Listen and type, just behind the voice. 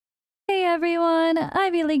everyone,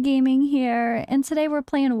 Ivy League Gaming here, and today we're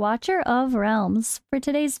playing Watcher of Realms. For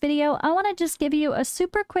today's video, I want to just give you a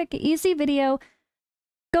super quick, easy video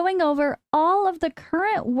going over all of the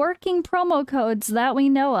current working promo codes that we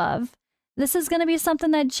know of. This is going to be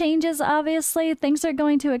something that changes, obviously. Things are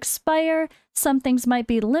going to expire, some things might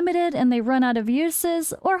be limited and they run out of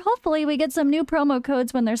uses, or hopefully we get some new promo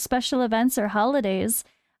codes when there's special events or holidays.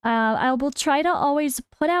 I will try to always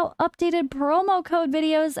put out updated promo code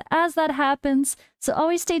videos as that happens, so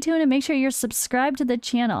always stay tuned and make sure you're subscribed to the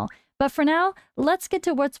channel. But for now, let's get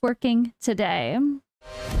to what's working today.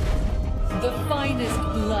 The finest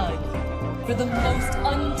blood for the most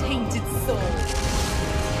untainted soul.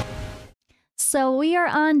 So we are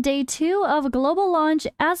on day 2 of global launch.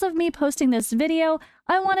 As of me posting this video,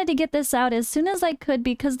 I wanted to get this out as soon as I could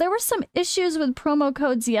because there were some issues with promo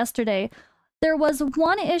codes yesterday. There was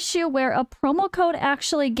one issue where a promo code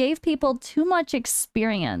actually gave people too much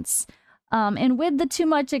experience. And with the too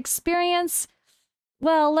much experience,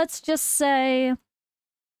 well, let's just say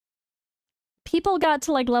people got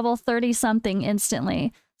to like level 30 something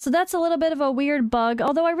instantly. So that's a little bit of a weird bug,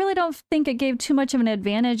 although I really don't think it gave too much of an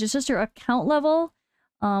advantage. It's just your account level,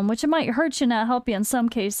 which it might hurt you, not help you in some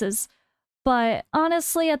cases. But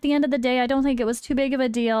honestly, at the end of the day, I don't think it was too big of a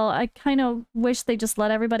deal. I kind of wish they just let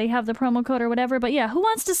everybody have the promo code or whatever. But yeah, who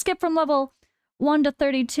wants to skip from level 1 to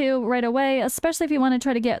 32 right away, especially if you want to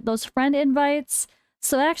try to get those friend invites?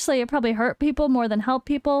 So actually, it probably hurt people more than help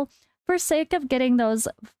people for sake of getting those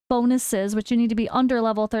bonuses, which you need to be under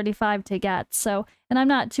level 35 to get. So, and I'm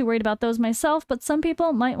not too worried about those myself, but some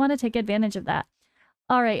people might want to take advantage of that.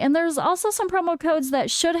 All right, and there's also some promo codes that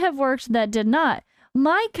should have worked that did not.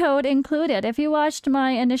 My code included. If you watched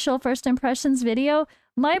my initial first impressions video,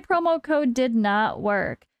 my promo code did not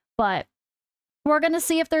work. But we're going to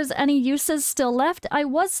see if there's any uses still left. I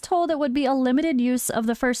was told it would be a limited use of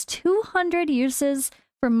the first 200 uses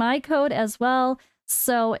for my code as well.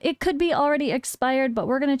 So it could be already expired, but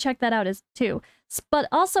we're going to check that out as too. But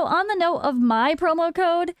also on the note of my promo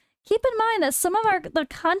code, keep in mind that some of the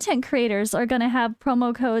content creators are going to have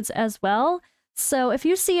promo codes as well. So if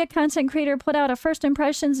you see a content creator put out a first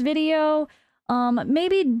impressions video,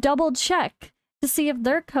 maybe double check to see if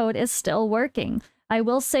their code is still working. I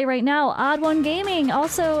will say right now, Odd One Gaming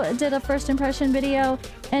also did a first impression video,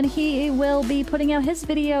 and he will be putting out his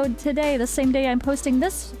video today, the same day I'm posting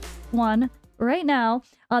this one right now.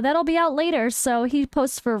 That'll be out later, so he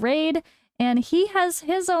posts for Raid, and he has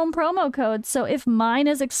his own promo code. So if mine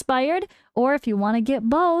is expired, or if you want to get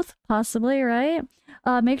both, possibly, right?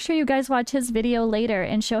 Make sure you guys watch his video later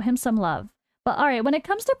and show him some love. But alright, when it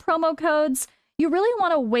comes to promo codes, you really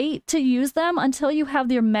want to wait to use them until you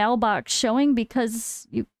have your mailbox showing because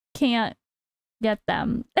you can't get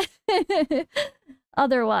them.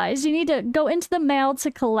 Otherwise, you need to go into the mail to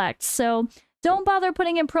collect. So don't bother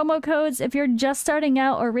putting in promo codes if you're just starting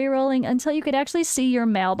out or rerolling until you could actually see your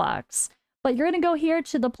mailbox. But you're going to go here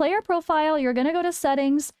to the player profile, you're going to go to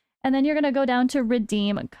settings, and then you're going to go down to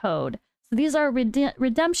redeem code. So these are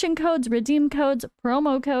redemption codes, redeem codes,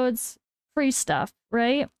 promo codes, free stuff,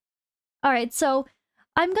 right? All right, so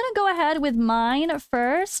I'm going to go ahead with mine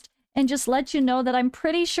first and just let you know that I'm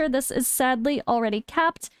pretty sure this is sadly already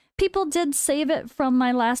capped. People did save it from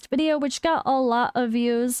my last video, which got a lot of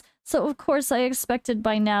views. So of course I expected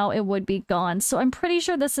by now it would be gone. So I'm pretty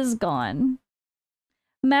sure this is gone.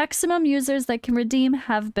 Maximum users that can redeem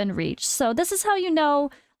have been reached. So this is how you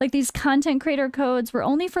know, like, these content creator codes were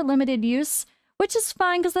only for limited use, which is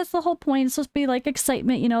fine because that's the whole point. It's supposed to be like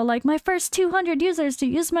excitement, you know, like my first 200 users to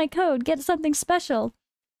use my code, get something special.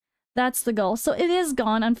 That's the goal. So it is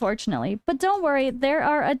gone, unfortunately. But don't worry, there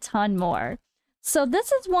are a ton more. So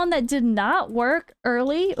this is one that did not work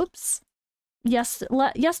early. Oops. Yes,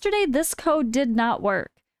 yesterday this code did not work,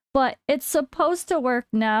 but it's supposed to work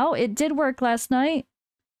now. It did work last night.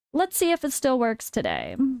 Let's see if it still works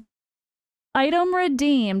today. Item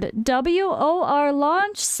redeemed, WOR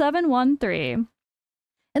launch 713.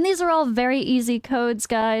 And these are all very easy codes,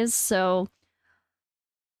 guys, so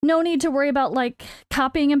no need to worry about like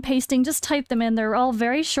copying and pasting. Just type them in. They're all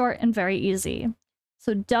very short and very easy.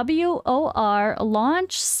 So WOR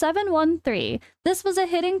launch 713. This was a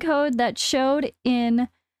hidden code that showed in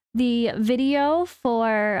the video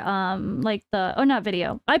for like the, oh, not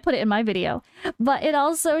video, I put it in my video, but it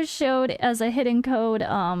also showed as a hidden code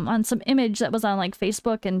on some image that was on like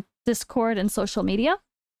Facebook and Discord and social media.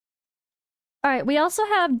 All right, we also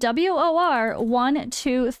have WOR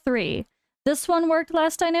 123. This one worked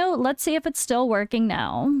last I knew. Let's see if it's still working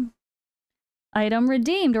now. Item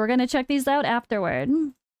redeemed. We're going to check these out afterward.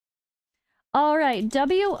 All right,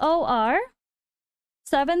 WOR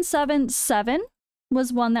 777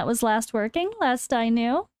 was one that was last working, last I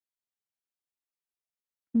knew.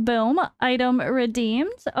 Boom, item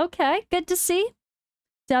redeemed. Okay, good to see.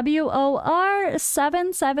 WOR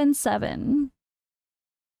 777.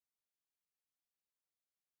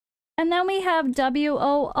 And then we have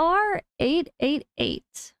WOR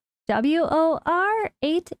 888. WOR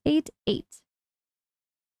 888.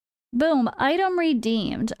 Boom, item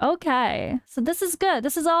redeemed. Okay, so this is good.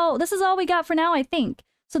 This is all we got for now, I think.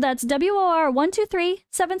 So that's WOR 123,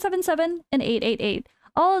 777, and 888.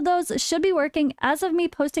 All of those should be working as of me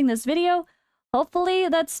posting this video. Hopefully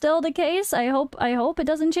that's still the case. I hope it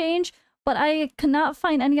doesn't change, but I cannot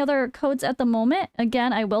find any other codes at the moment.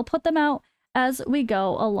 Again, I will put them out as we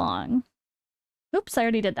go along. Oops, I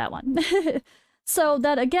already did that one. So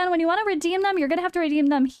that again, when you want to redeem them, you're going to have to redeem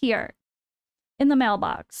them here in the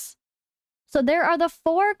mailbox. So there are the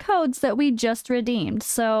 4 codes that we just redeemed.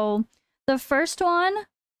 So the first one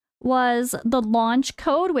was the launch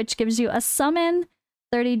code, which gives you a summon,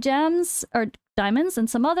 30 gems or diamonds, and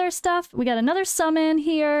some other stuff. We got another summon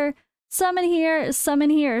here, summon here, summon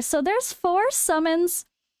here. So there's 4 summons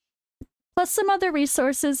plus some other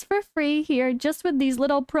resources for free here, just with these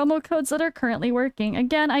little promo codes that are currently working.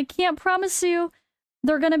 Again, I can't promise you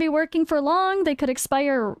they're going to be working for long. They could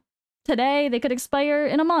expire today. They could expire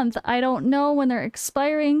in a month. I don't know when they're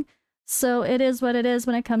expiring. So it is what it is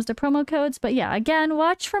when it comes to promo codes. But yeah, again,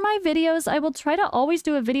 watch for my videos. I will try to always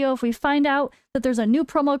do a video. If we find out that there's a new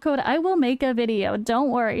promo code, I will make a video. Don't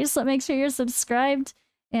worry. So make sure you're subscribed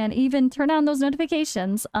and even turn on those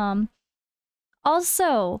notifications.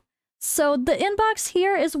 Also, so the inbox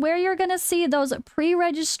here is where you're going to see those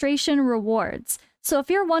pre-registration rewards. So if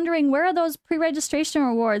you're wondering, where are those pre-registration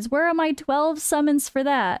rewards? Where are my 12 summons for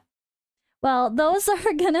that? Well, those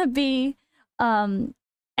are going to be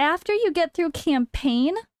after you get through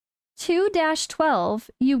campaign 2-12,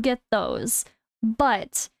 you get those.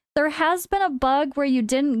 But there has been a bug where you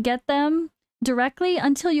didn't get them directly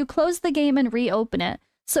until you close the game and reopen it.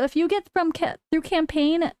 So if you get through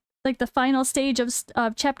campaign, like the final stage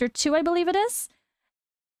of chapter 2, I believe it is,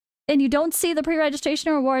 and you don't see the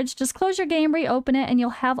pre-registration rewards, just close your game, reopen it, and you'll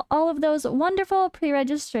have all of those wonderful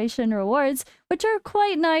pre-registration rewards, which are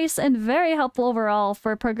quite nice and very helpful overall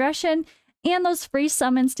for progression and those free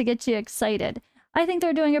summons to get you excited. I think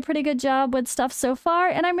they're doing a pretty good job with stuff so far,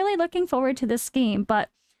 and I'm really looking forward to this game. But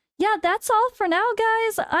yeah, that's all for now,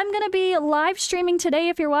 guys. I'm going to be live streaming today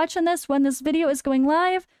if you're watching this when this video is going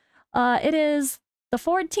live. It is the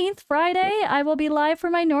 14th, Friday. I will be live for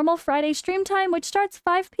my normal Friday stream time, which starts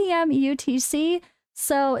 5 p.m. UTC,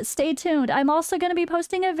 so stay tuned. I'm also going to be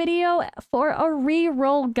posting a video for a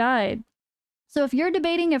re-roll guide. So if you're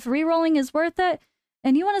debating if re-rolling is worth it,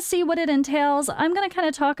 and you want to see what it entails, I'm going to kind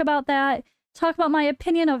of talk about that, talk about my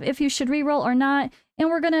opinion of if you should re-roll or not, and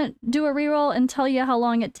we're going to do a re-roll and tell you how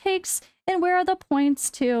long it takes, and where are the points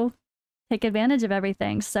to take advantage of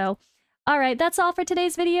everything. So, alright, that's all for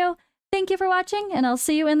today's video. Thank you for watching, and I'll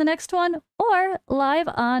see you in the next one, or live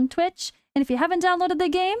on Twitch. And if you haven't downloaded the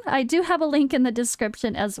game, I do have a link in the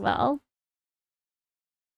description as well.